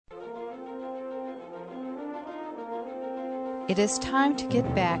It is time to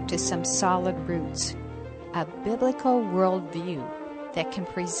get back to some solid roots, a biblical worldview that can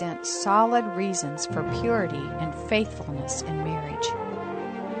present solid reasons for purity and faithfulness in marriage.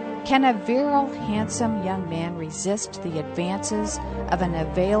 Can a virile, handsome young man resist the advances of an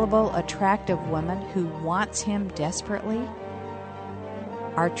available, attractive woman who wants him desperately?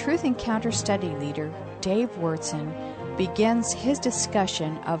 Our Truth Encounter study leader, Dave Wurtson, begins his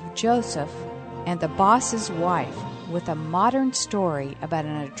discussion of Joseph and the boss's wife with a modern story about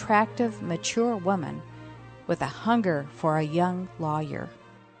an attractive, mature woman with a hunger for a young lawyer.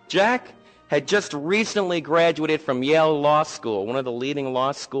 Jack had just recently graduated from Yale Law School, one of the leading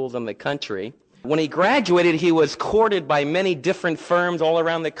law schools in the country. When he graduated, he was courted by many different firms all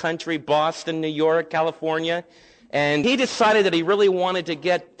around the country, Boston, New York, California, and he decided that he really wanted to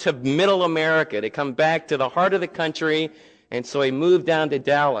get to middle America, to come back to the heart of the country, and so he moved down to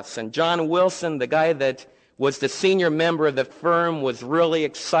Dallas. And John Wilson, the guy that was the senior member of the firm, was really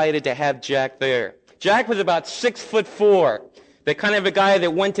excited to have Jack there. Jack was about 6'4", the kind of a guy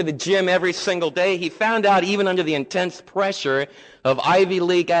that went to the gym every single day. He found out, even under the intense pressure of Ivy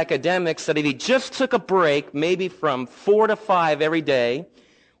League academics, that if he just took a break, maybe from 4 to 5 every day,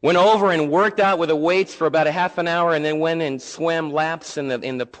 went over and worked out with the weights for about a half an hour, and then went and swam laps in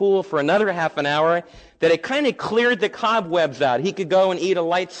the pool for another half an hour, that it kind of cleared the cobwebs out. He could go and eat a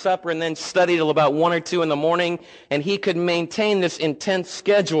light supper and then study till about 1 or 2 in the morning, and he could maintain this intense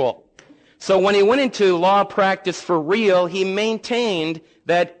schedule. So when he went into law practice for real, he maintained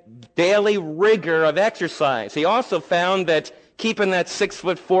that daily rigor of exercise. He also found that keeping that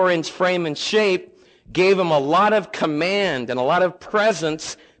 6'4" frame in shape gave him a lot of command and a lot of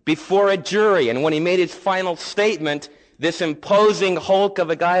presence before a jury. And when he made his final statement, this imposing hulk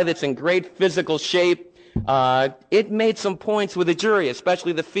of a guy that's in great physical shape, it made some points with the jury,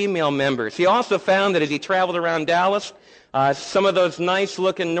 especially the female members. He also found that as he traveled around Dallas, some of those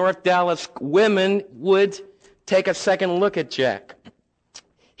nice-looking North Dallas women would take a second look at Jack.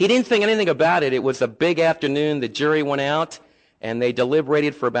 He didn't think anything about it. It was a big afternoon. The jury went out, and they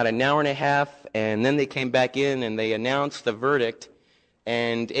deliberated for about an hour and a half, and then they came back in, and they announced the verdict.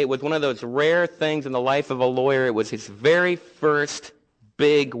 And it was one of those rare things in the life of a lawyer. It was his very first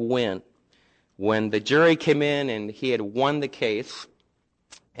big win. When the jury came in, and he had won the case,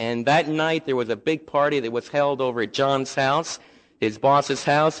 and that night there was a big party that was held over at John's house, his boss's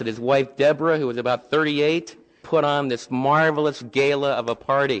house, and his wife Deborah, who was about 38, put on this marvelous gala of a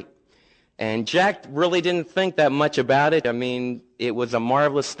party. And Jack really didn't think that much about it. I mean, it was a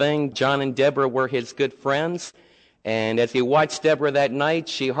marvelous thing. John and Deborah were his good friends. And as he watched Deborah that night,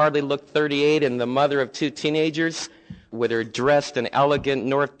 she hardly looked 38 and the mother of 2 teenagers. With her dressed in elegant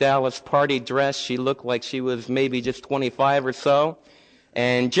North Dallas party dress, she looked like she was maybe just 25 or so.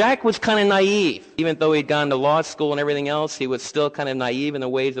 And Jack was kind of naive. Even though he'd gone to law school and everything else, he was still kind of naive in the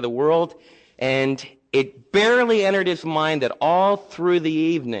ways of the world. And it barely entered his mind that all through the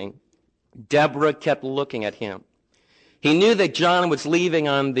evening, Deborah kept looking at him. He knew that John was leaving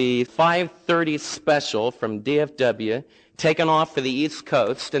on the 5:30 special from DFW, taking off for the East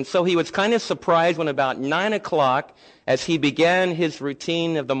Coast, and so he was kind of surprised when about 9 o'clock, as he began his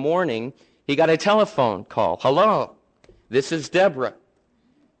routine of the morning, he got a telephone call. "Hello, this is Deborah.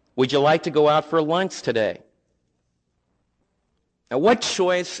 Would you like to go out for lunch today?" Now, what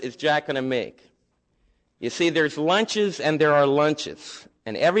choice is Jack going to make? You see, there's lunches and there are lunches.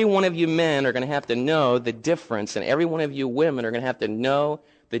 And every one of you men are going to have to know the difference, and every one of you women are going to have to know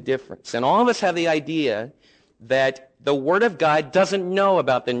the difference. And all of us have the idea that the Word of God doesn't know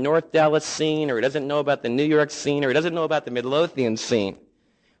about the North Dallas scene, or it doesn't know about the New York scene, or it doesn't know about the Midlothian scene.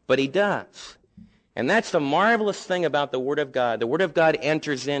 But he does. And that's the marvelous thing about the Word of God. The Word of God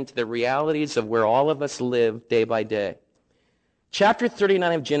enters into the realities of where all of us live day by day. Chapter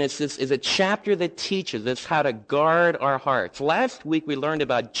 39 of Genesis is a chapter that teaches us how to guard our hearts. Last week we learned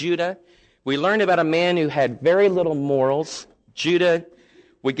about Judah. We learned about a man who had very little morals. Judah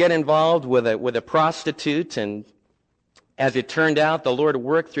would get involved with a prostitute, and as it turned out, the Lord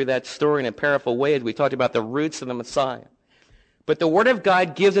worked through that story in a powerful way as we talked about the roots of the Messiah. But the Word of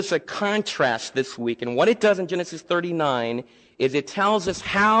God gives us a contrast this week, and what it does in Genesis 39 is it tells us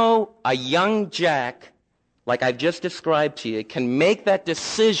how a young Jack, like I've just described to you, can make that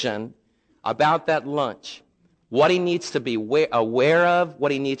decision about that lunch. What he needs to be aware of,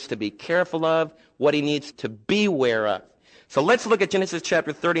 what he needs to be careful of, what he needs to beware of. So let's look at Genesis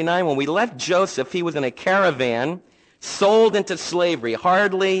chapter 39. When we left Joseph, he was in a caravan, sold into slavery.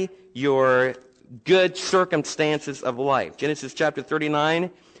 Hardly your good circumstances of life. Genesis chapter 39,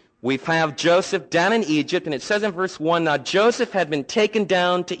 we have Joseph down in Egypt, and it says in verse 1, "Now Joseph had been taken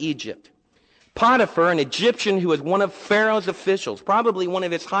down to Egypt, Potiphar, an Egyptian who was one of Pharaoh's officials, probably one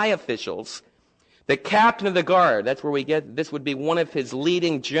of his high officials, the captain of the guard, that's where we get, this would be one of his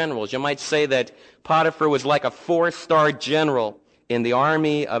leading generals. You might say that Potiphar was like a 4-star general in the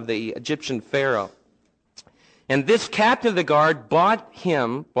army of the Egyptian Pharaoh. And this captain of the guard bought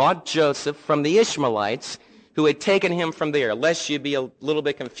Joseph from the Ishmaelites who had taken him from there. Lest you be a little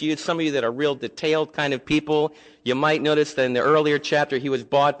bit confused, some of you that are real detailed kind of people, you might notice that in the earlier chapter he was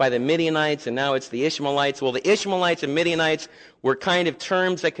bought by the Midianites, and now it's the Ishmaelites. Well, the Ishmaelites and Midianites were kind of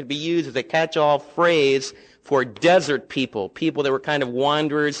terms that could be used as a catch-all phrase for desert people, people that were kind of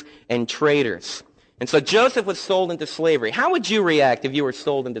wanderers and traders. And so Joseph was sold into slavery. How would you react if you were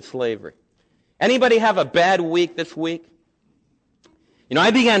sold into slavery? Anybody have a bad week this week? You know,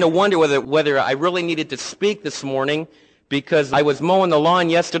 I began to wonder whether I really needed to speak this morning because I was mowing the lawn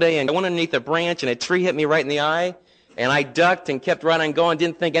yesterday and I went underneath a branch and a tree hit me right in the eye, and I ducked and kept right on going,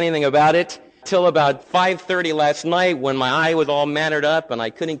 didn't think anything about it till about 5:30 last night when my eye was all mattered up and I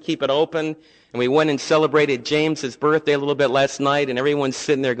couldn't keep it open. And we went and celebrated James's birthday a little bit last night, and everyone's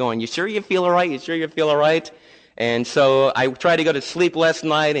sitting there going, "You sure you feel all right? You sure you feel all right?" And so I tried to go to sleep last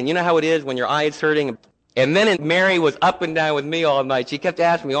night, and you know how it is when your eye's hurting. And then Mary was up and down with me all night. She kept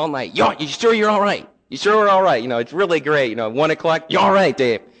asking me all night, you sure you're all right? You sure we're all right? You know, it's really great. You know, 1 o'clock, you're all right,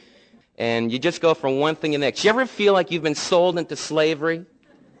 Dave. And you just go from one thing to the next. You ever feel like you've been sold into slavery?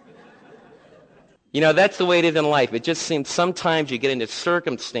 You know, that's the way it is in life. It just seems sometimes you get into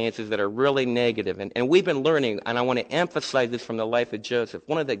circumstances that are really negative. And we've been learning, and I want to emphasize this from the life of Joseph.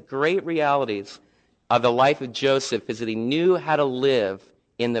 One of the great realities of the life of Joseph is that he knew how to live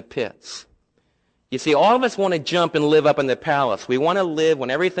in the pits. You see, all of us want to jump and live up in the palace. We want to live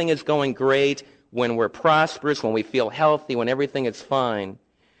when everything is going great, when we're prosperous, when we feel healthy, when everything is fine.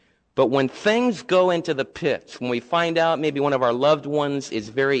 But when things go into the pits, when we find out maybe one of our loved ones is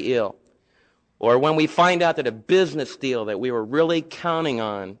very ill, or when we find out that a business deal that we were really counting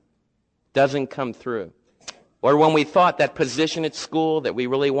on doesn't come through, or when we thought that position at school that we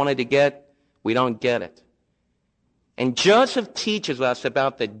really wanted to get, we don't get it. And Joseph teaches us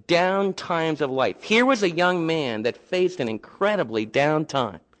about the down times of life. Here was a young man that faced an incredibly down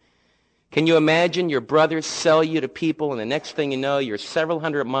time. Can you imagine your brothers sell you to people, and the next thing you know, you're several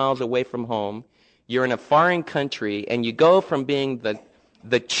hundred miles away from home. You're in a foreign country, and you go from being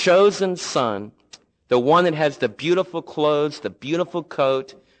the chosen son, the one that has the beautiful clothes, the beautiful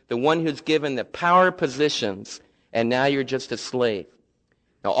coat, the one who's given the power positions, and now you're just a slave.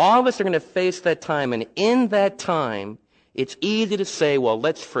 Now, all of us are going to face that time, and in that time, it's easy to say, well,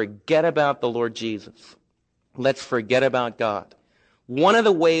 let's forget about the Lord Jesus. Let's forget about God. One of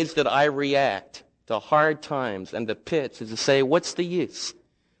the ways that I react to hard times and the pits is to say, what's the use?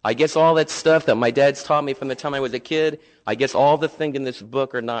 I guess all that stuff that my dad's taught me from the time I was a kid, I guess all the things in this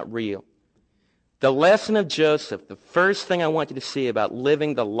book are not real. The lesson of Joseph, the first thing I want you to see about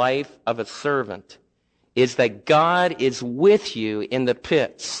living the life of a servant is that God is with you in the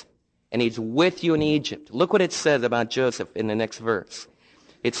pits, and he's with you in Egypt. Look what it says about Joseph in the next verse.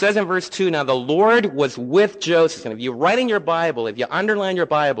 It says in verse 2, now the Lord was with Joseph. And if you write in your Bible, if you underline your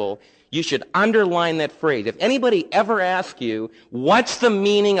Bible, you should underline that phrase. If anybody ever asks you, what's the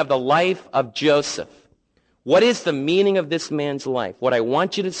meaning of the life of Joseph? What is the meaning of this man's life? What I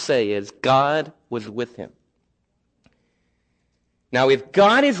want you to say is, God was with him. Now, if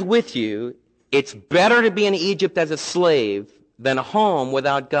God is with you, it's better to be in Egypt as a slave than home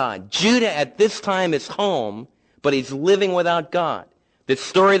without God. Judah at this time is home, but he's living without God. The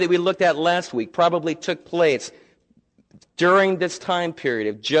story that we looked at last week probably took place during this time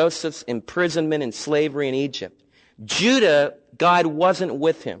period of Joseph's imprisonment and slavery in Egypt. Judah, God wasn't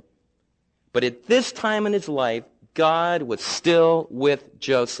with him. But at this time in his life, God was still with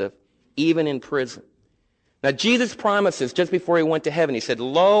Joseph, even in prison. Now, Jesus promises just before he went to heaven, he said,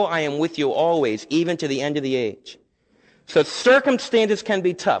 lo, I am with you always, even to the end of the age. So circumstances can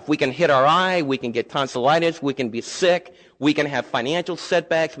be tough. We can hit our eye, we can get tonsillitis, we can be sick, we can have financial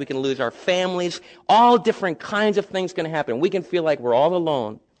setbacks, we can lose our families. All different kinds of things can happen. We can feel like we're all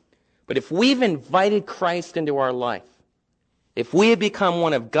alone. But if we've invited Christ into our life, if we have become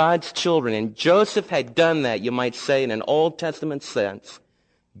one of God's children, and Joseph had done that, you might say in an Old Testament sense,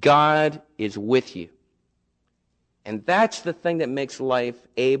 God is with you. And that's the thing that makes life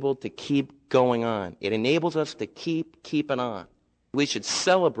able to keep going on. It enables us to keep keeping on. We should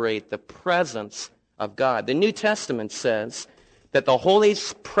celebrate the presence of God. The New Testament says that the Holy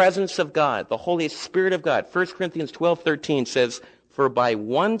presence of God, the Holy Spirit of God, 1 Corinthians 12:13 says, for by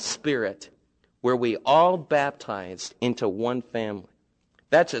one Spirit were we all baptized into one family.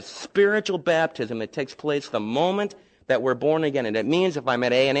 That's a spiritual baptism that takes place the moment that we're born again. And it means if I'm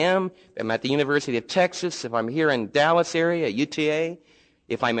at A&M, if I'm at the University of Texas, if I'm here in Dallas area, at UTA,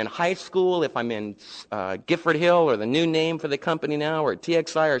 if I'm in high school, if I'm in Gifford Hill, or the new name for the company now, or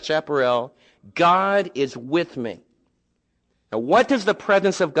TXI or Chaparral, God is with me. Now, what does the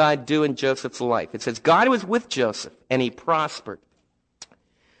presence of God do in Joseph's life? It says God was with Joseph, and he prospered.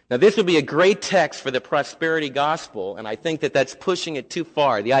 Now, this would be a great text for the prosperity gospel, and I think that that's pushing it too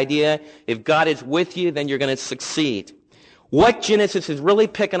far. The idea, if God is with you, then you're going to succeed. What Genesis is really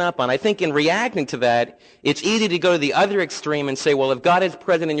picking up on, I think in reacting to that, it's easy to go to the other extreme and say, well, if God is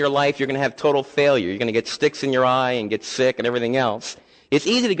present in your life, you're going to have total failure. You're going to get sticks in your eye and get sick and everything else. It's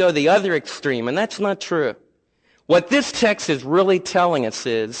easy to go to the other extreme, and that's not true. What this text is really telling us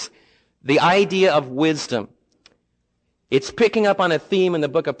is the idea of wisdom. It's picking up on a theme in the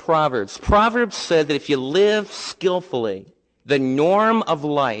book of Proverbs. Proverbs said that if you live skillfully, the norm of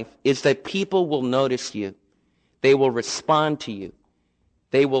life is that people will notice you. They will respond to you.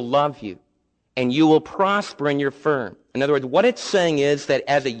 They will love you. And you will prosper in your firm. In other words, what it's saying is that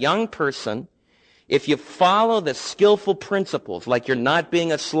as a young person, if you follow the skillful principles, like you're not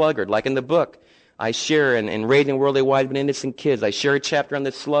being a sluggard, like in the book I share in Raising Worldly Wise but Innocent Kids, I share a chapter on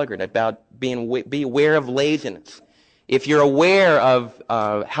the sluggard about be aware of laziness. If you're aware of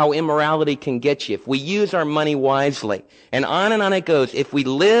how immorality can get you, if we use our money wisely, and on it goes, if we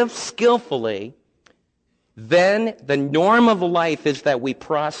live skillfully, then the norm of life is that we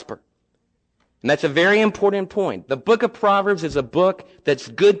prosper. And that's a very important point. The book of Proverbs is a book that's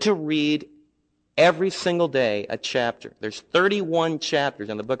good to read every single day, a chapter. There's 31 chapters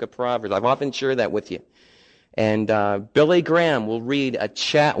in the book of Proverbs. I've often shared that with you. And Billy Graham will read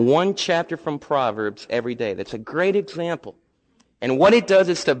one chapter from Proverbs every day. That's a great example. And what it does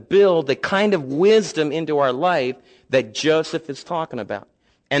is to build the kind of wisdom into our life that Joseph is talking about.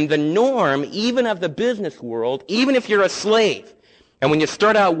 And the norm, even of the business world, even if you're a slave, and when you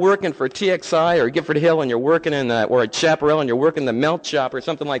start out working for TXI or Gifford Hill and you're working or at Chaparral and you're working the melt shop or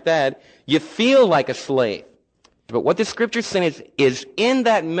something like that, you feel like a slave. But what the scripture's saying is in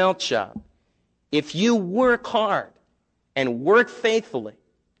that melt shop, if you work hard and work faithfully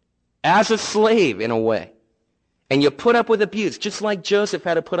as a slave in a way, and you put up with abuse, just like Joseph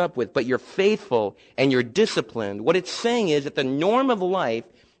had to put up with, but you're faithful and you're disciplined, what it's saying is that the norm of life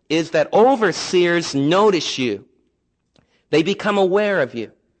is that overseers notice you. They become aware of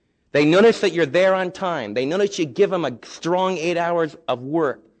you. They notice that you're there on time. They notice you give them a strong 8 hours of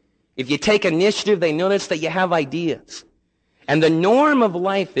work. If you take initiative, they notice that you have ideas. And the norm of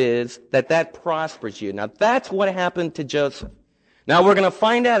life is that prospers you. Now, that's what happened to Joseph. Now, we're going to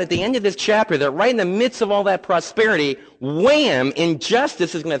find out at the end of this chapter that right in the midst of all that prosperity, wham,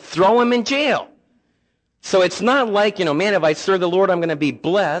 injustice is going to throw him in jail. So it's not like, man, if I serve the Lord, I'm going to be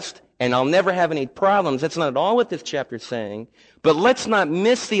blessed and I'll never have any problems. That's not at all what this chapter is saying. But let's not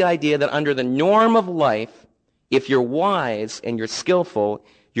miss the idea that under the norm of life, if you're wise and you're skillful,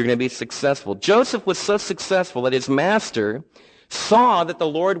 you're going to be successful. Joseph was so successful that his master saw that the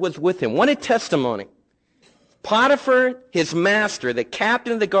Lord was with him. What a testimony. Potiphar, his master, the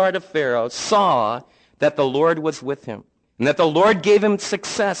captain of the guard of Pharaoh, saw that the Lord was with him and that the Lord gave him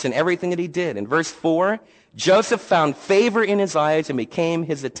success in everything that he did. In verse 4, Joseph found favor in his eyes and became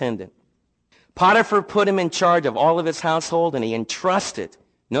his attendant. Potiphar put him in charge of all of his household, and he entrusted,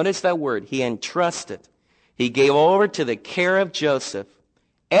 notice that word, he entrusted. He gave over to the care of Joseph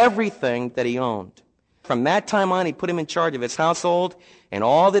everything that he owned. From that time on, he put him in charge of his household and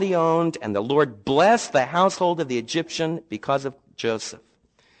all that he owned, and the Lord blessed the household of the Egyptian because of Joseph.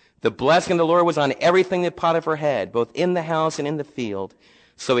 The blessing of the Lord was on everything that Potiphar had, both in the house and in the field.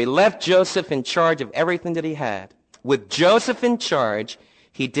 So he left Joseph in charge of everything that he had. With Joseph in charge,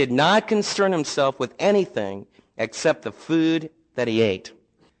 he did not concern himself with anything except the food that he ate.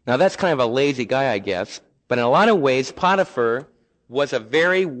 Now, that's kind of a lazy guy, I guess, but in a lot of ways, Potiphar was a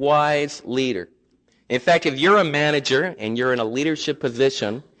very wise leader. In fact, if you're a manager and you're in a leadership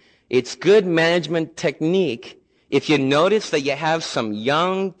position, it's good management technique if you notice that you have some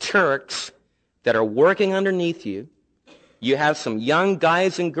young Turks that are working underneath you. You have some young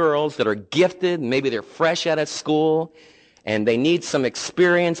guys and girls that are gifted, maybe they're fresh out of school, and they need some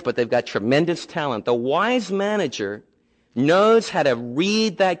experience, but they've got tremendous talent. The wise manager knows how to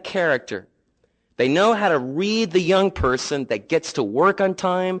read that character. They know how to read the young person that gets to work on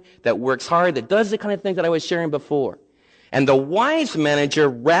time, that works hard, that does the kind of things that I was sharing before. And the wise manager,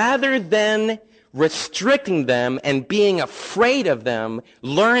 rather than restricting them and being afraid of them,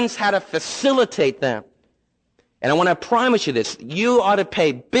 learns how to facilitate them. And I want to promise you this. You ought to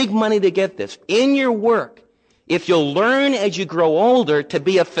pay big money to get this. In your work, if you'll learn as you grow older to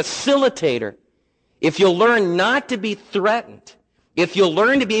be a facilitator, if you'll learn not to be threatened, if you'll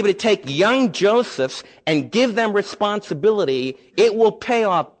learn to be able to take young Josephs and give them responsibility, it will pay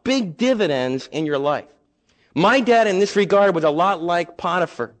off big dividends in your life. My dad in this regard was a lot like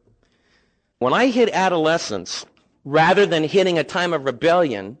Potiphar. When I hit adolescence, rather than hitting a time of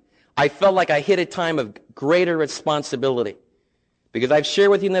rebellion, I felt like I hit a time of greater responsibility. Because I've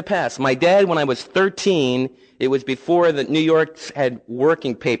shared with you in the past, my dad, when I was 13, it was before the New York had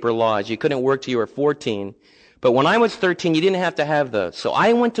working paper laws. You couldn't work till you were 14. But when I was 13, you didn't have to have those. So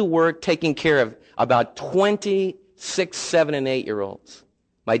I went to work taking care of about 26, 7, and 8-year-olds.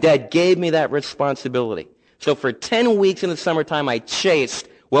 My dad gave me that responsibility. So for 10 weeks in the summertime, I chased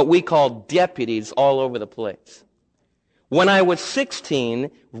what we called deputies all over the place. When I was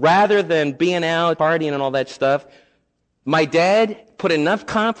 16, rather than being out partying and all that stuff, my dad put enough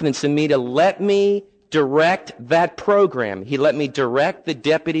confidence in me to let me direct that program. He let me direct the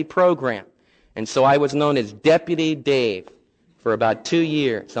deputy program. And so I was known as Deputy Dave for about 2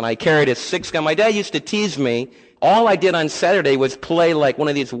 years. And I carried a 6-gun. My dad used to tease me. All I did on Saturday was play like one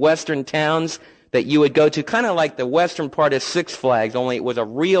of these western towns that you would go to, kind of like the western part of Six Flags, only it was a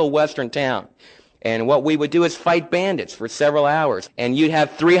real western town. And what we would do is fight bandits for several hours. And you'd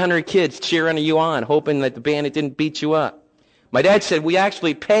have 300 kids cheering you on, hoping that the bandit didn't beat you up. My dad said, we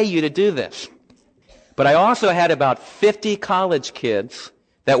actually pay you to do this. But I also had about 50 college kids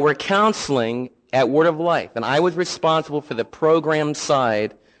that were counseling at Word of Life. And I was responsible for the program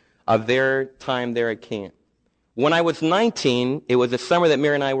side of their time there at camp. When I was 19, it was the summer that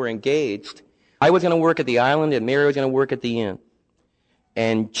Mary and I were engaged. I was going to work at the island and Mary was going to work at the inn.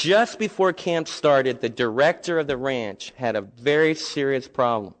 And just before camp started, the director of the ranch had a very serious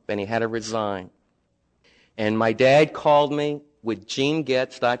problem, and he had to resign. And my dad called me with Gene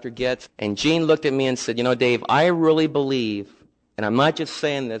Getz, Dr. Getz, and Gene looked at me and said, you know, Dave, I really believe, and I'm not just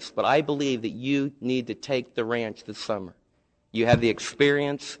saying this, but I believe that you need to take the ranch this summer. You have the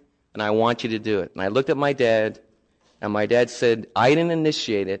experience, and I want you to do it. And I looked at my dad, and my dad said, I didn't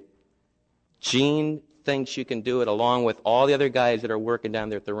initiate it. Gene thinks you can do it along with all the other guys that are working down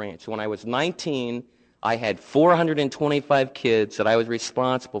there at the ranch. When I was 19, I had 425 kids that I was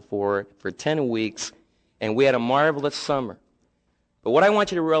responsible for 10 weeks, and we had a marvelous summer. But what I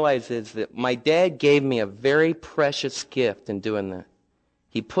want you to realize is that my dad gave me a very precious gift in doing that.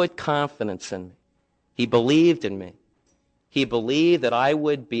 He put confidence in me. He believed in me. He believed that I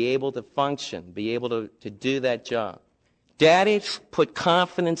would be able to function, be able to do that job. Daddies, put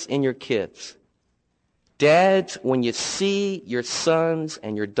confidence in your kids. Dads, when you see your sons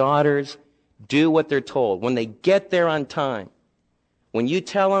and your daughters do what they're told, when they get there on time, when you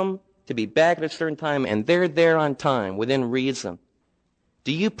tell them to be back at a certain time and they're there on time, within reason,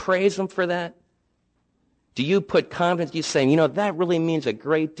 do you praise them for that? Do you put confidence? You say, you know, that really means a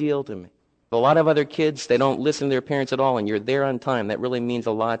great deal to me. A lot of other kids, they don't listen to their parents at all, and you're there on time. That really means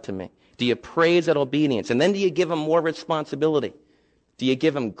a lot to me. Do you praise that obedience? And then do you give them more responsibility? Do you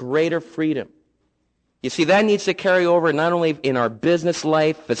give them greater freedom? You see, that needs to carry over not only in our business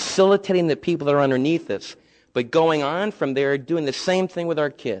life, facilitating the people that are underneath us, but going on from there, doing the same thing with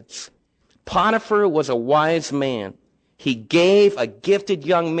our kids. Potiphar was a wise man. He gave a gifted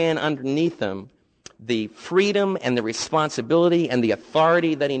young man underneath him the freedom and the responsibility and the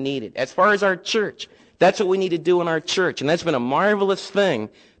authority that he needed. As far as our church, that's what we need to do in our church. And that's been a marvelous thing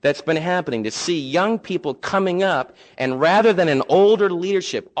that's been happening, to see young people coming up, and rather than an older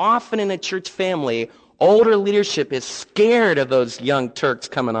leadership, often in a church family, older leadership is scared of those young Turks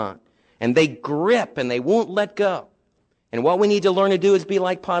coming on. And they grip and they won't let go. And what we need to learn to do is be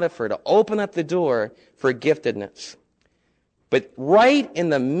like Potiphar, to open up the door for giftedness. But right in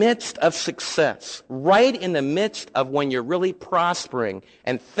the midst of success, right in the midst of when you're really prospering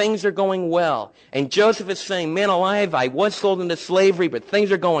and things are going well, and Joseph is saying, man alive, I was sold into slavery, but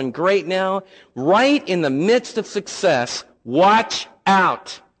things are going great now. Right in the midst of success, watch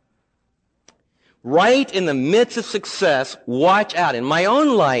out. Right in the midst of success, watch out. In my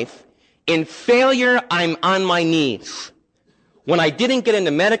own life, in failure, I'm on my knees. When I didn't get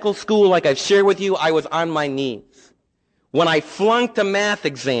into medical school like I've shared with you, I was on my knees. When I flunked a math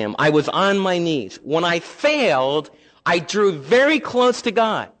exam, I was on my knees. When I failed, I drew very close to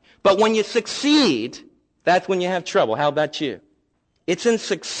God. But when you succeed, that's when you have trouble. How about you? It's in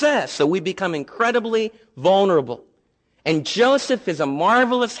success that we become incredibly vulnerable. And Joseph is a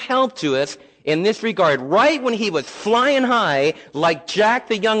marvelous help to us in this regard. Right when he was flying high, like Jack,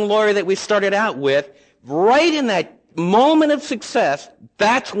 the young lawyer that we started out with, right in that moment of success,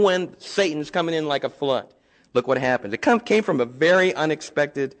 that's when Satan's coming in like a flood. Look what happened. It came from a very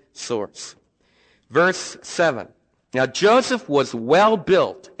unexpected source. Verse 7. Now Joseph was well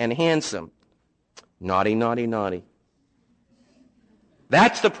built and handsome, Naughty, naughty, naughty.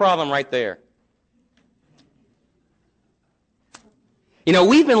 That's the problem right there. You know,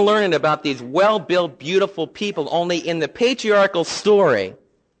 we've been learning about these well-built, beautiful people only in the patriarchal story.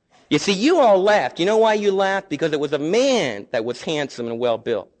 You see, you all laughed. You know why you laughed? Because it was a man that was handsome and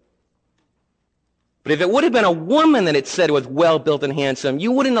well-built. But if it would have been a woman that it said was well-built and handsome,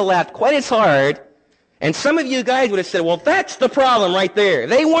 you wouldn't have laughed quite as hard. And some of you guys would have said, well, that's the problem right there.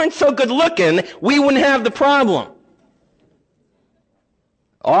 They weren't so good-looking, we wouldn't have the problem.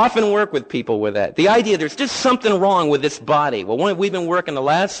 I often work with people with that. The idea there's just something wrong with this body. Well, we've been working the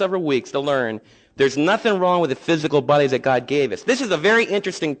last several weeks to learn there's nothing wrong with the physical bodies that God gave us. This is a very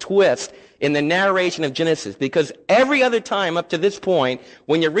interesting twist in the narration of Genesis, because every other time up to this point,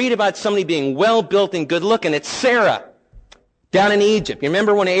 when you read about somebody being well-built and good-looking, it's Sarah down in Egypt. You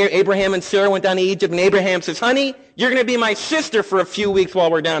remember when Abraham and Sarah went down to Egypt, and Abraham says, honey, you're going to be my sister for a few weeks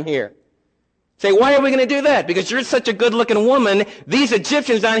while we're down here. Say, why are we going to do that? Because you're such a good-looking woman, these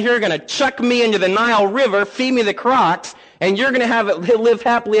Egyptians down here are going to chuck me into the Nile River, feed me the crocs, and you're going to live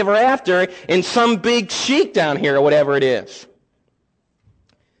happily ever after in some big sheik down here or whatever it is.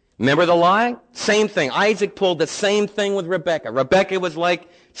 Remember the lie? Same thing. Isaac pulled the same thing with Rebekah. Rebekah was like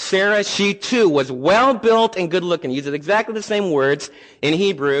Sarah. She too was well-built and good-looking. Uses exactly the same words in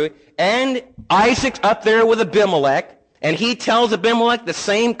Hebrew. And Isaac's up there with Abimelech. And he tells Abimelech the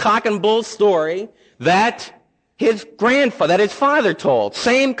same cock and bull story that his father told.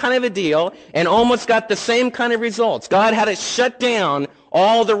 Same kind of a deal, and almost got the same kind of results. God had to shut down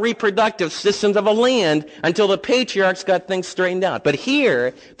all the reproductive systems of a land until the patriarchs got things straightened out. But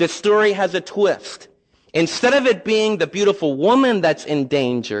here, the story has a twist. Instead of it being the beautiful woman that's in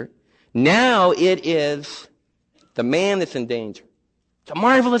danger, now it is the man that's in danger. It's a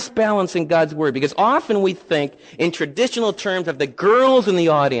marvelous balance in God's Word, because often we think in traditional terms of the girls in the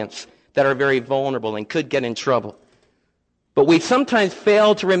audience that are very vulnerable and could get in trouble. But we sometimes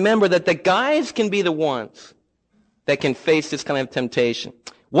fail to remember that the guys can be the ones that can face this kind of temptation.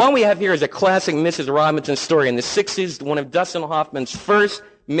 What we have here is a classic Mrs. Robinson story. In the 60s, one of Dustin Hoffman's first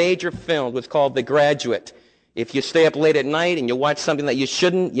major films was called The Graduate. If you stay up late at night and you watch something that you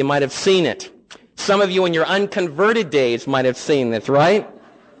shouldn't, you might have seen it. Some of you in your unconverted days might have seen this, right?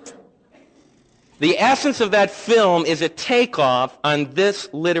 The essence of that film is a takeoff on this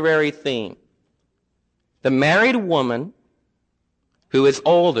literary theme. The married woman who is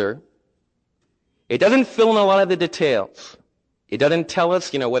older, it doesn't fill in a lot of the details. It doesn't tell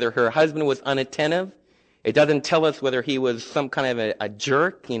us, whether her husband was unattentive. It doesn't tell us whether he was some kind of a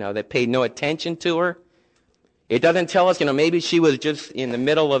jerk, that paid no attention to her. It doesn't tell us, maybe she was just in the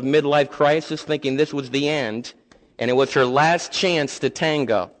middle of midlife crisis thinking this was the end, and it was her last chance to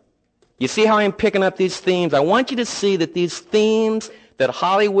tango. You see how I'm picking up these themes? I want you to see that these themes that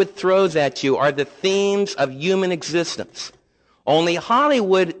Hollywood throws at you are the themes of human existence. Only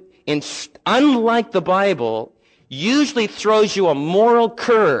Hollywood, unlike the Bible, usually throws you a moral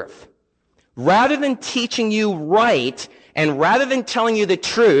curve. Rather than teaching you right, and rather than telling you the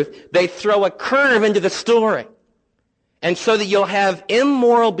truth, they throw a curve into the story. And so that you'll have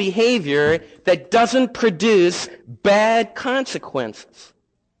immoral behavior that doesn't produce bad consequences.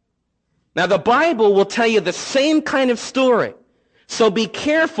 Now, the Bible will tell you the same kind of story. So be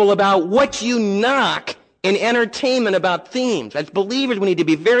careful about what you knock in entertainment about themes. As believers, we need to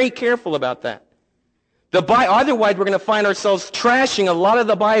be very careful about that. Otherwise, we're going to find ourselves trashing a lot of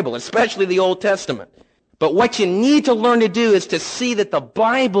the Bible, especially the Old Testament. But what you need to learn to do is to see that the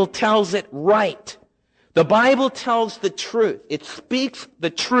Bible tells it right. The Bible tells the truth. It speaks the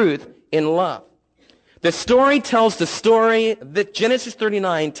truth in love. The story tells the story, that Genesis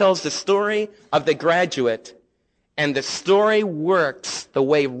 39 tells the story of the graduate, and the story works the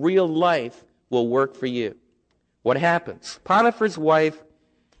way real life will work for you. What happens? Potiphar's wife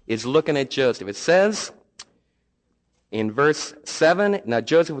is looking at Joseph. It says in verse 7, now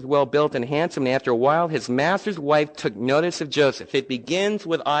Joseph was well built and handsome, and after a while his master's wife took notice of Joseph. It begins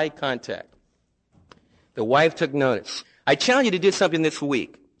with eye contact. The wife took notice. I challenge you to do something this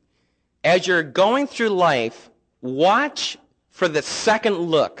week. As you're going through life, watch for the second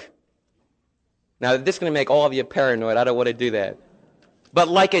look. Now, this is going to make all of you paranoid. I don't want to do that. But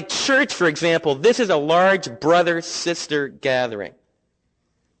like at church, for example, this is a large brother-sister gathering.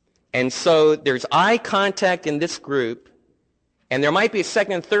 And so there's eye contact in this group, and there might be a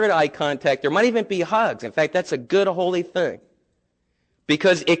second and third eye contact. There might even be hugs. In fact, that's a good, holy thing.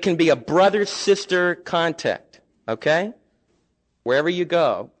 Because it can be a brother-sister contact, okay? Wherever you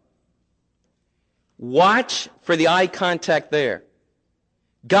go, watch for the eye contact there.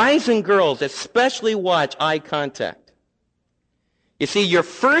 Guys and girls, especially watch eye contact. You see, your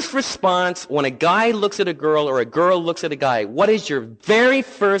first response when a guy looks at a girl or a girl looks at a guy, what is your very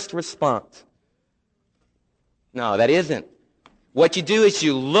first response? No, that isn't. What you do is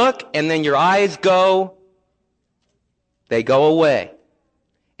you look and then your eyes go, they go away.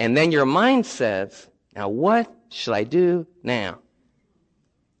 And then your mind says, now what should I do now?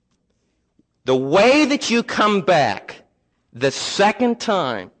 The way that you come back the second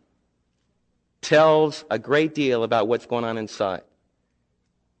time tells a great deal about what's going on inside.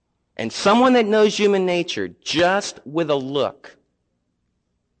 And someone that knows human nature just with a look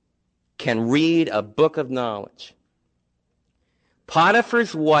can read a book of knowledge.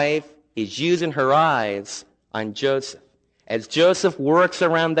 Potiphar's wife is using her eyes on Joseph. As Joseph works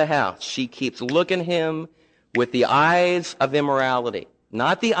around the house, she keeps looking at him with the eyes of immorality.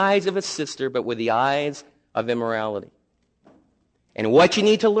 Not the eyes of a sister, but with the eyes of immorality. And what you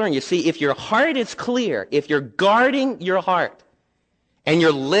need to learn, you see, if your heart is clear, if you're guarding your heart, and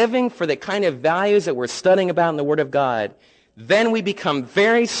you're living for the kind of values that we're studying about in the Word of God, then we become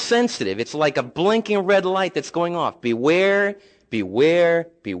very sensitive. It's like a blinking red light that's going off. Beware, beware,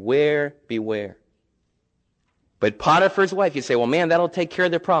 beware, beware. But Potiphar's wife, you say, well, man, that'll take care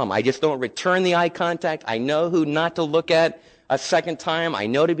of the problem. I just don't return the eye contact. I know who not to look at a second time. I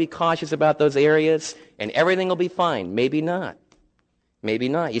know to be cautious about those areas, and everything will be fine. Maybe not. Maybe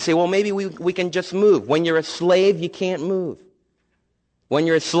not. You say, well, maybe we can just move. When you're a slave, you can't move. When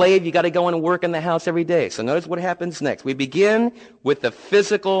you're a slave, you got to go in and work in the house every day. So notice what happens next. We begin with the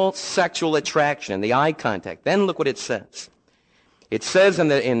physical sexual attraction, the eye contact. Then look what it says. It says in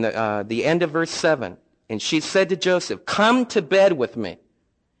the end of verse 7, and she said to Joseph, come to bed with me.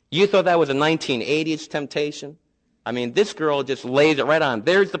 You thought that was a 1980s temptation? I mean, this girl just lays it right on.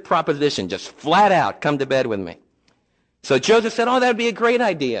 There's the proposition, just flat out, come to bed with me. So Joseph said, oh, that would be a great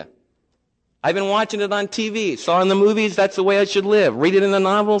idea. I've been watching it on TV, saw it in the movies, that's the way I should live. Read it in the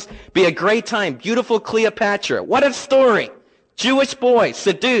novels, be a great time. Beautiful Cleopatra. What a story. Jewish boy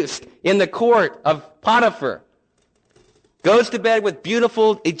seduced in the court of Potiphar. Goes to bed with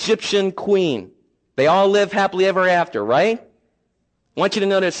beautiful Egyptian queen. They all live happily ever after, right? I want you to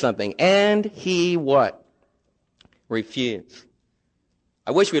notice something. And he what? Refused.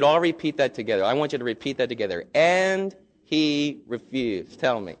 I wish we'd all repeat that together. I want you to repeat that together. And he refused.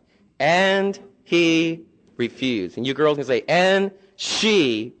 Tell me. And he refused. And you girls can say, and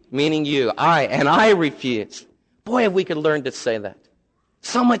she, meaning you, I refused. Boy, if we could learn to say that.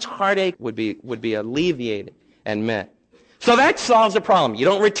 So much heartache would be alleviated and met. So that solves the problem. You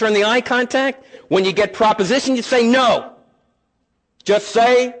don't return the eye contact. When you get proposition, you say no. Just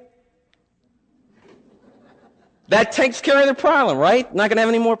say. That takes care of the problem, right? Not going to have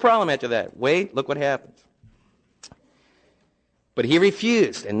any more problem after that. Wait, look what happens. But he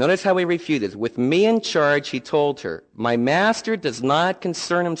refused. And notice how he refused. With me in charge, he told her, my master does not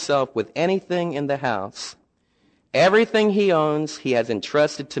concern himself with anything in the house. Everything he owns, he has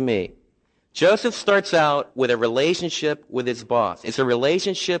entrusted to me. Joseph starts out with a relationship with his boss. It's a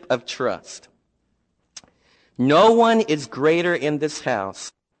relationship of trust. No one is greater in this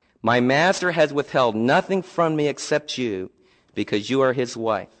house. My master has withheld nothing from me except you, because you are his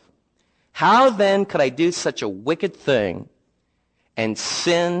wife. How then could I do such a wicked thing and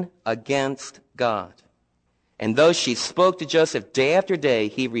sin against God? And though she spoke to Joseph day after day,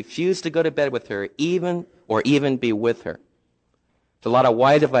 he refused to go to bed with her, even be with her. It's a lot of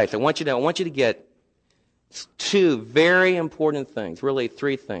wise advice. I want you to get two very important things, really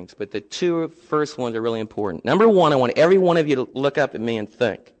three things, but the two first ones are really important. Number one, I want every one of you to look up at me and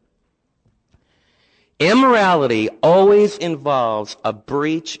think. Immorality always involves a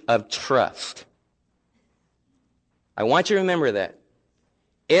breach of trust. I want you to remember that.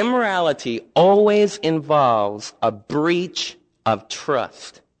 Immorality always involves a breach of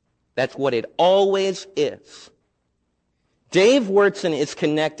trust. That's what it always is. Dave Wurtson is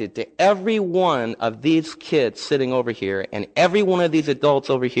connected to every one of these kids sitting over here, and every one of these adults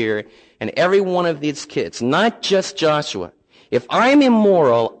over here, and every one of these kids, not just Joshua. If I'm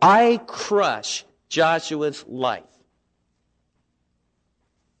immoral, I crush Joshua's life.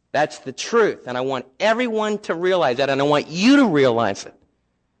 That's the truth, and I want everyone to realize that, and I want you to realize it.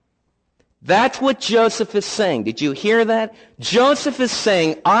 That's what Joseph is saying. Did you hear that? Joseph is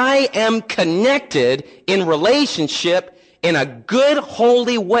saying, I am connected in relationship in a good,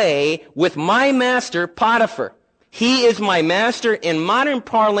 holy way with my master, Potiphar. He is my master. In modern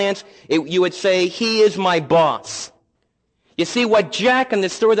parlance, you would say he is my boss. You see, what Jack, in the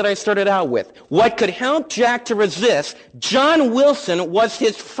story that I started out with, what could help Jack to resist, John Wilson was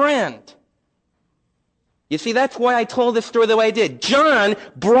his friend. You see, that's why I told this story the way I did. John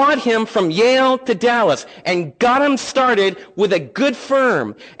brought him from Yale to Dallas and got him started with a good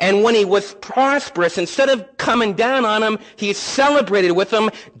firm. And when he was prosperous, instead of coming down on him, he celebrated with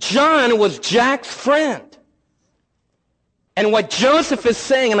him. John was Jack's friend. And what Joseph is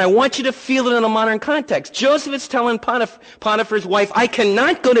saying, and I want you to feel it in a modern context, Joseph is telling Potiphar's wife, I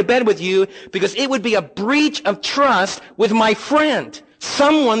cannot go to bed with you because it would be a breach of trust with my friend,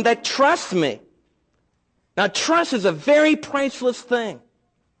 someone that trusts me. Now, trust is a very priceless thing.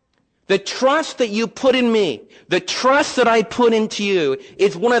 The trust that you put in me, the trust that I put into you,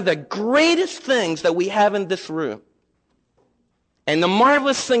 is one of the greatest things that we have in this room. And the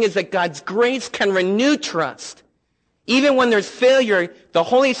marvelous thing is that God's grace can renew trust. Even when there's failure, the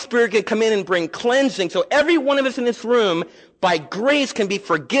Holy Spirit can come in and bring cleansing. So every one of us in this room, by grace, can be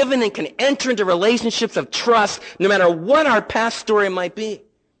forgiven and can enter into relationships of trust, no matter what our past story might be.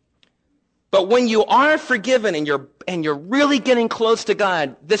 But when you are forgiven and you're really getting close to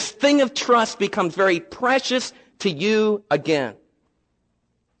God, this thing of trust becomes very precious to you again.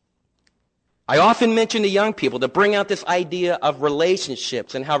 I often mention to young people to bring out this idea of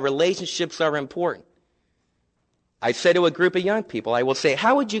relationships and how relationships are important. I say to a group of young people, I will say,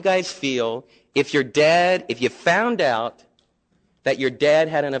 how would you guys feel if you found out that your dad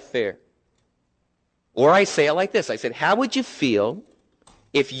had an affair? Or I say it like this. I said, how would you feel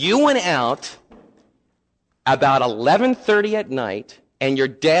if you went out about 11:30 at night and your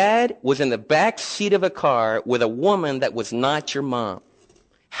dad was in the back seat of a car with a woman that was not your mom?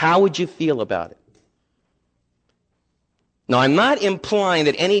 How would you feel about it? Now, I'm not implying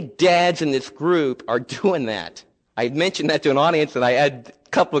that any dads in this group are doing that. I mentioned that to an audience and I had a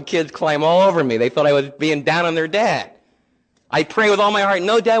couple of kids climb all over me. They thought I was being down on their dad. I pray with all my heart,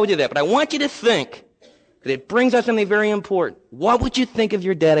 no dad would do that. But I want you to think that it brings up something very important. What would you think of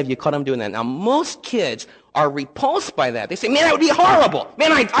your dad if you caught him doing that? Now, most kids are repulsed by that. They say, man, that would be horrible.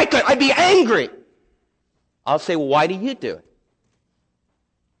 Man, I'd be angry. I'll say, well, why do you do it?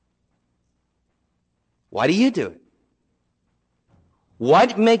 Why do you do it?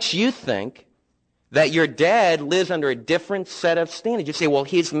 What makes you think that your dad lives under a different set of standards? You say, well,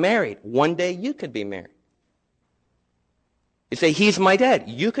 he's married. One day you could be married. You say, he's my dad.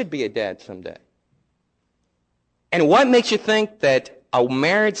 You could be a dad someday. And what makes you think that a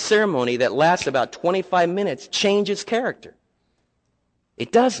marriage ceremony that lasts about 25 minutes changes character?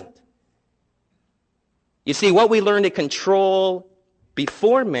 It doesn't. You see, what we learn to control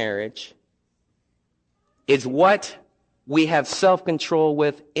before marriage is what we have self-control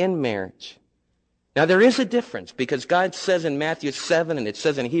with in marriage. Now, there is a difference because God says in Matthew 7 and it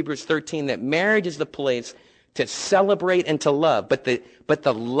says in Hebrews 13 that marriage is the place to celebrate and to love. But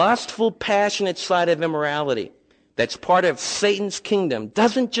the lustful, passionate side of immorality that's part of Satan's kingdom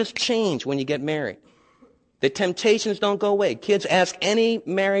doesn't just change when you get married. The temptations don't go away. Kids, ask any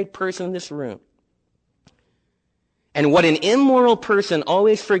married person in this room. And what an immoral person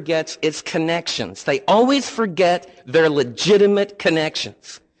always forgets is connections. They always forget their legitimate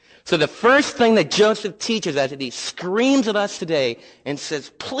connections. So the first thing that Joseph teaches us, that he screams at us today and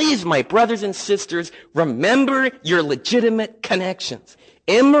says, please, my brothers and sisters, remember your legitimate connections.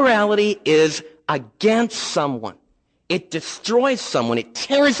 Immorality is against someone. It destroys someone. It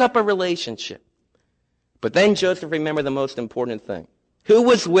tears up a relationship. But then Joseph remembered the most important thing. Who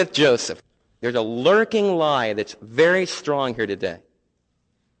was with Joseph? There's a lurking lie that's very strong here today.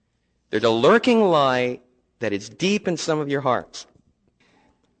 There's a lurking lie that is deep in some of your hearts.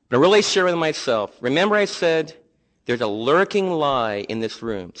 But I really share with myself. Remember I said there's a lurking lie in this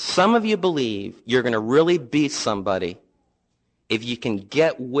room. Some of you believe you're going to really beat somebody if you can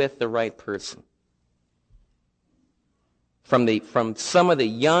get with the right person. From some of the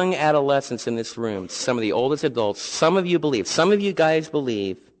young adolescents in this room, some of the oldest adults, some of you guys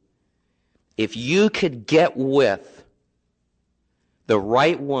believe, if you could get with the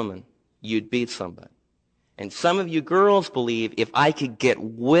right woman, you'd beat somebody. And some of you girls believe if I could get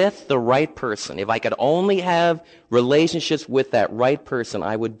with the right person, if I could only have relationships with that right person,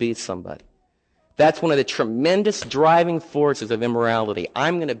 I would beat somebody. That's one of the tremendous driving forces of immorality.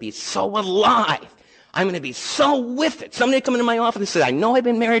 I'm going to be so alive. I'm going to be so with it. Somebody come into my office and say, I know I've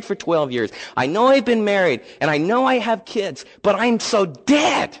been married for 12 years. I know I've been married, and I know I have kids, but I'm so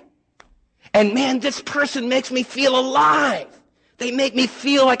dead. And man, this person makes me feel alive. They make me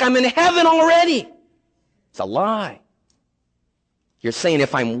feel like I'm in heaven already. It's a lie. You're saying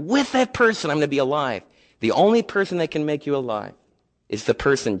if I'm with that person, I'm going to be alive. The only person that can make you alive is the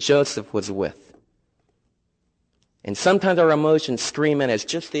person Joseph was with. And sometimes our emotions scream in as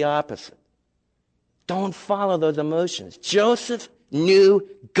just the opposite. Don't follow those emotions. Joseph knew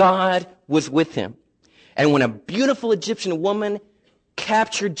God was with him. And when a beautiful Egyptian woman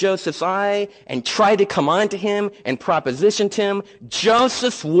captured Joseph's eye and tried to come on to him and propositioned him,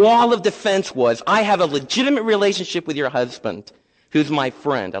 Joseph's wall of defense was, I have a legitimate relationship with your husband, who's my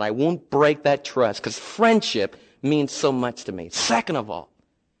friend, and I won't break that trust because friendship means so much to me. Second of all,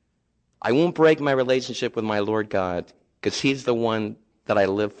 I won't break my relationship with my Lord God because he's the one that I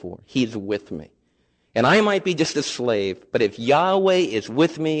live for. He's with me. And I might be just a slave, but if Yahweh is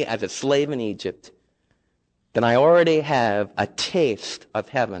with me as a slave in Egypt, then I already have a taste of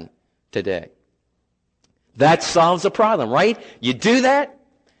heaven today. That solves the problem, right? You do that,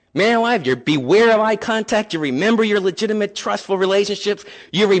 man alive, you beware of eye contact, you remember your legitimate, trustful relationships,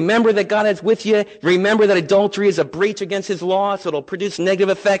 you remember that God is with you, remember that adultery is a breach against his law, so it'll produce negative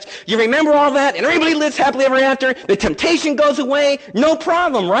effects. You remember all that, and everybody lives happily ever after, the temptation goes away, no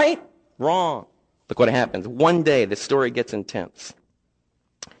problem, right? Wrong. Look what happens. One day, the story gets intense.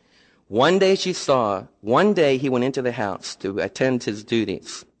 One day he went into the house to attend his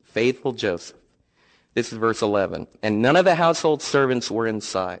duties. Faithful Joseph. This is verse 11. And none of the household servants were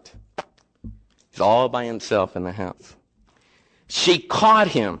inside. He's all by himself in the house. She caught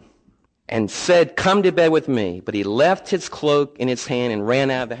him and said, come to bed with me. But he left his cloak in his hand and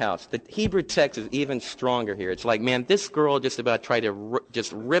ran out of the house. The Hebrew text is even stronger here. It's like, man, this girl just about tried to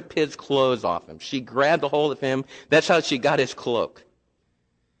just rip his clothes off him. She grabbed a hold of him. That's how she got his cloak.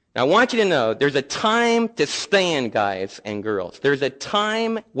 Now, I want you to know, there's a time to stand, guys and girls. There's a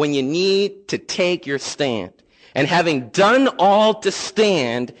time when you need to take your stand. And having done all to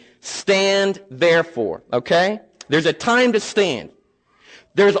stand, stand therefore, okay? There's a time to stand.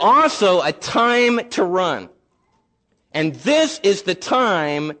 There's also a time to run. And this is the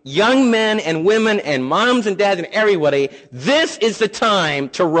time, young men and women and moms and dads and everybody, this is the time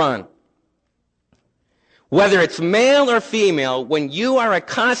to run. Whether it's male or female, when you are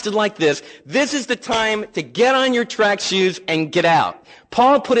accosted like this is the time to get on your track shoes and get out.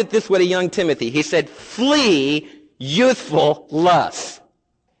 Paul put it this way to young Timothy. He said, flee youthful lusts.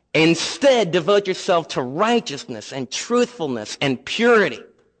 Instead, devote yourself to righteousness and truthfulness and purity.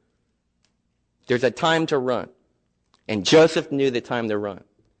 There's a time to run. And Joseph knew the time to run.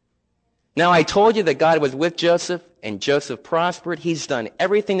 Now, I told you that God was with Joseph, and Joseph prospered. He's done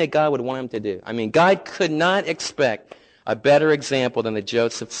everything that God would want him to do. I mean, God could not expect a better example than the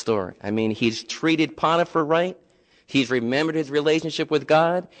Joseph story. I mean, he's treated Potiphar right. He's remembered his relationship with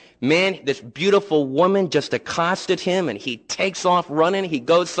God. Man, this beautiful woman just accosted him, and he takes off running. He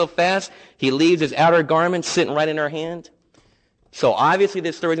goes so fast, he leaves his outer garment sitting right in her hand. So obviously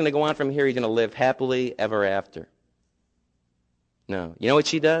this story's going to go on from here. He's going to live happily ever after. No. You know what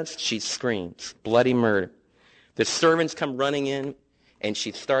she does? She screams. Bloody murder. The servants come running in, and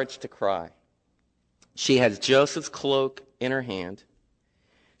she starts to cry. She has Joseph's cloak in her hand.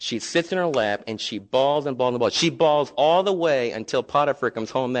 She sits in her lap, and she bawls and bawls and bawls. She bawls all the way until Potiphar comes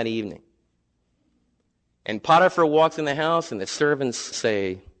home that evening. And Potiphar walks in the house, and the servants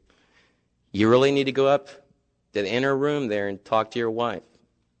say, you really need to go up to the inner room there and talk to your wife.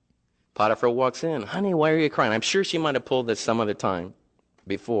 Potiphar walks in. Honey, why are you crying? I'm sure she might have pulled this some other time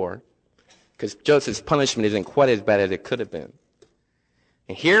before, because Joseph's punishment isn't quite as bad as it could have been.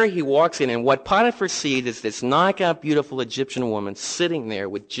 And here he walks in, and what Potiphar sees is this knockout, beautiful Egyptian woman sitting there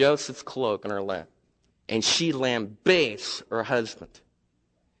with Joseph's cloak on her lap. And she lambasts her husband.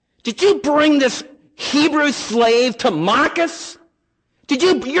 Did you bring this Hebrew slave to mock us?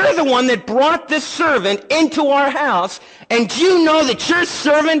 You're the one that brought this servant into our house, and do you know that your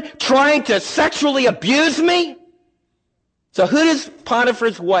servant tried to sexually abuse me? So who does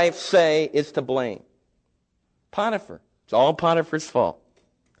Potiphar's wife say is to blame? Potiphar. It's all Potiphar's fault.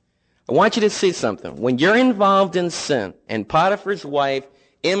 I want you to see something. When you're involved in sin, and Potiphar's wife,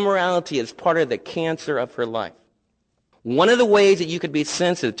 immorality is part of the cancer of her life. One of the ways that you could be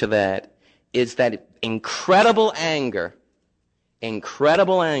sensitive to that is that incredible anger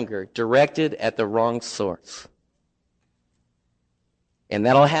directed at the wrong source. And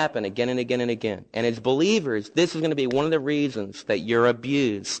that'll happen again and again and again. And as believers, this is going to be one of the reasons that you're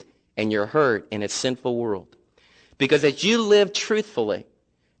abused and you're hurt in a sinful world. Because as you live truthfully,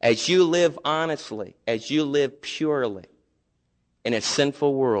 as you live honestly, as you live purely in a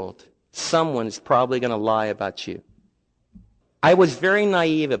sinful world, someone's probably going to lie about you. I was very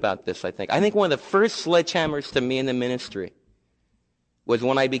naive about this, I think. I think one of the first sledgehammers to me in the ministry was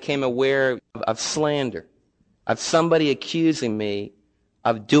when I became aware of slander, of somebody accusing me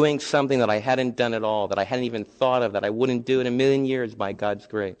of doing something that I hadn't done at all, that I hadn't even thought of, that I wouldn't do in a million years by God's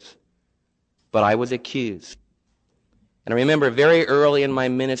grace. But I was accused. And I remember very early in my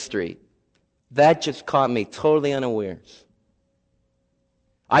ministry, that just caught me totally unawares.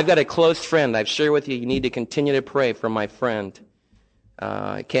 I've got a close friend. I've shared with you, you need to continue to pray for my friend.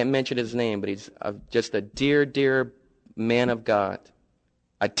 I can't mention his name, but he's just a dear, dear man of God.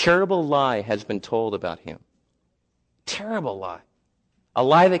 A terrible lie has been told about him. Terrible lie. A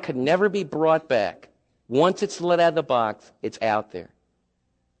lie that could never be brought back. Once it's let out of the box, it's out there.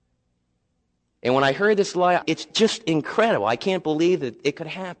 And when I heard this lie, it's just incredible. I can't believe that it could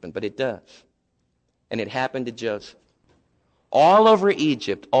happen, but it does. And it happened to Joseph. All over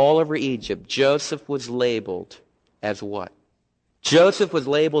Egypt, Joseph was labeled as what? Joseph was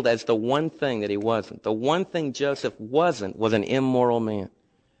labeled as the one thing that he wasn't. The one thing Joseph wasn't was an immoral man.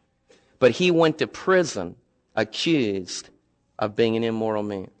 But he went to prison accused of being an immoral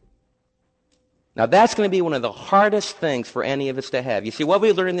man. Now that's going to be one of the hardest things for any of us to have. You see, what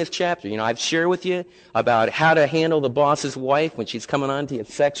we learned in this chapter, I've shared with you about how to handle the boss's wife when she's coming on to you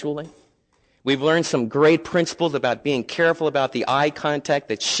sexually. We've learned some great principles about being careful about the eye contact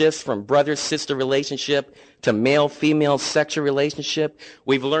that shifts from brother-sister relationship to male-female sexual relationship.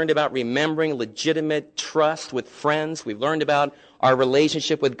 We've learned about remembering legitimate trust with friends. We've learned about our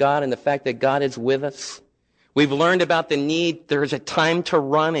relationship with God and the fact that God is with us. We've learned about the need, there's a time to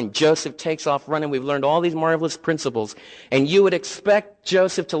run, and Joseph takes off running. We've learned all these marvelous principles. And you would expect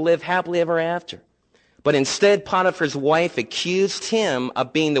Joseph to live happily ever after. But instead, Potiphar's wife accused him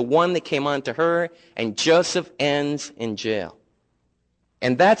of being the one that came on to her, and Joseph ends in jail.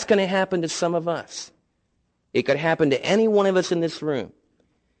 And that's going to happen to some of us. It could happen to any one of us in this room.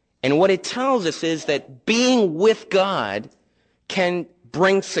 And what it tells us is that being with God can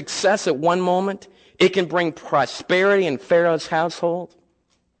bring success at one moment. It can bring prosperity in Pharaoh's household.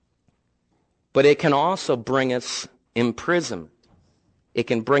 But it can also bring us imprisonment. It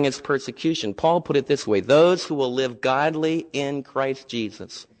can bring us persecution. Paul put it this way: those who will live godly in Christ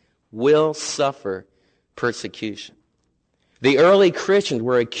Jesus will suffer persecution. The early Christians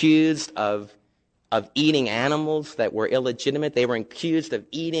were accused of eating animals that were illegitimate. They were accused of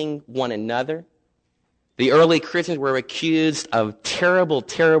eating one another. The early Christians were accused of terrible,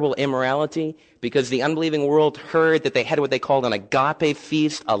 terrible immorality because the unbelieving world heard that they had what they called an agape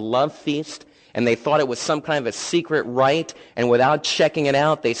feast, a love feast, and they thought it was some kind of a secret rite, and without checking it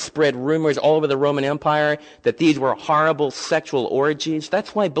out, they spread rumors all over the Roman Empire that these were horrible sexual orgies.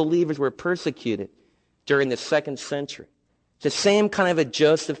 That's why believers were persecuted during the 2nd century. It's the same kind of a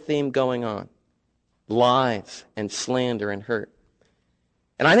Joseph theme going on. Lies and slander and hurt.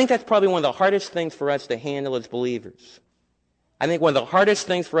 And I think that's probably one of the hardest things for us to handle as believers. I think one of the hardest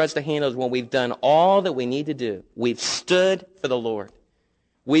things for us to handle is when we've done all that we need to do. We've stood for the Lord.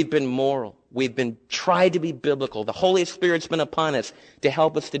 We've been moral. We've been tried to be biblical. The Holy Spirit's been upon us to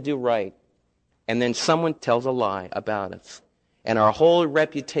help us to do right. And then someone tells a lie about us. And our whole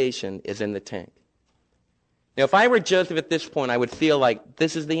reputation is in the tank. Now, if I were Joseph at this point, I would feel like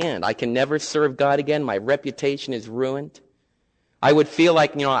this is the end. I can never serve God again. My reputation is ruined. I would feel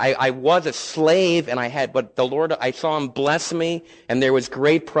like, I was a slave but the Lord, I saw him bless me and there was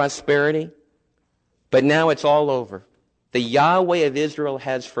great prosperity. But now it's all over. The Yahweh of Israel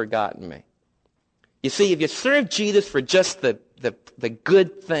has forgotten me. You see, if you serve Jesus for just the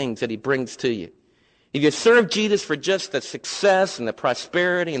good things that he brings to you, if you serve Jesus for just the success and the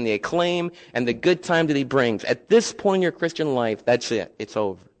prosperity and the acclaim and the good time that he brings, at this point in your Christian life, that's it. It's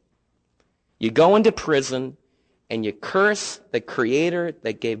over. You go into prison and you curse the Creator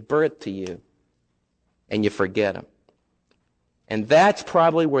that gave birth to you, and you forget him. And that's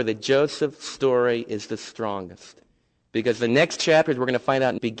probably where the Joseph story is the strongest. Because the next chapter, we're going to find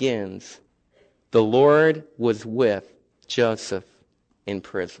out, begins, the Lord was with Joseph in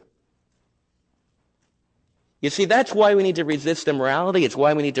prison. You see, that's why we need to resist immorality. It's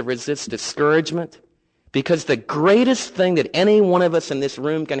why we need to resist discouragement. Because the greatest thing that any one of us in this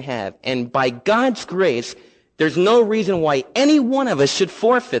room can have, and by God's grace, there's no reason why any one of us should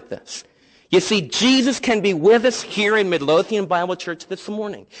forfeit this. You see, Jesus can be with us here in Midlothian Bible Church this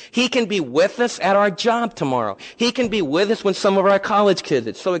morning. He can be with us at our job tomorrow. He can be with us when some of our college kids,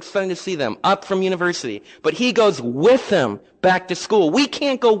 it's so exciting to see them up from university. But he goes with them back to school. We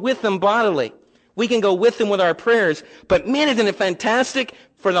can't go with them bodily. We can go with them with our prayers. But man, isn't it fantastic?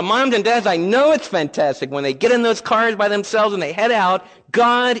 For the moms and dads, I know it's fantastic. When they get in those cars by themselves and they head out,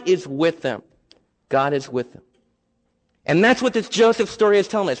 God is with them. God is with them. And that's what this Joseph story is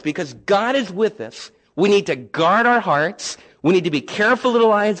telling us. Because God is with us, we need to guard our hearts. We need to be careful to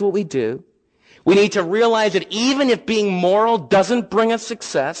realize what we do. We need to realize that even if being moral doesn't bring us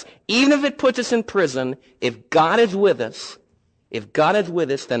success, even if it puts us in prison, if God is with us,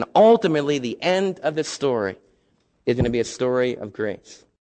 then ultimately the end of the story is going to be a story of grace.